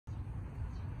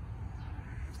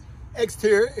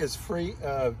Exterior is free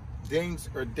of dings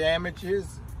or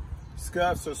damages,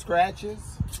 scuffs or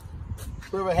scratches.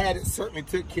 Whoever had it certainly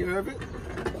took care of it.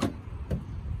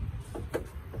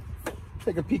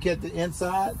 Take a peek at the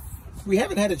inside. We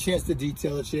haven't had a chance to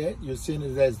detail it yet. You're seeing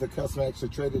it as the customer actually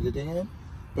traded it in,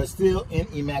 but still in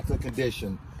immaculate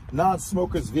condition.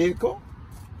 Non-smoker's vehicle.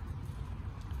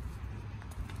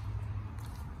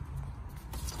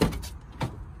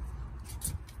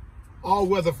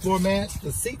 All-weather floor mats.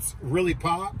 The seats really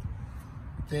pop.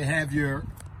 They have your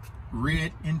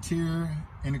red interior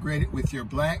integrated with your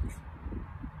black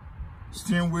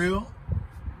steering wheel,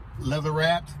 leather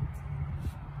wrapped,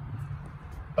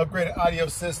 upgraded audio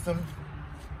system.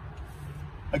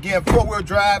 Again, 4-wheel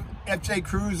drive FJ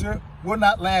Cruiser, will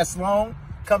not last long.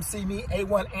 Come see me,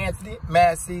 A-1 Anthony,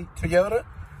 Massey, Toyota,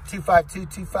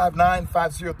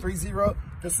 252-259-5030.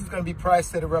 This is going to be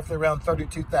priced at roughly around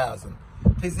 $32,000.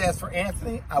 Please ask for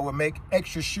Anthony. I will make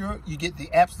extra sure you get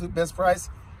the absolute best price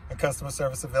and customer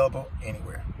service available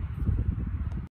anywhere.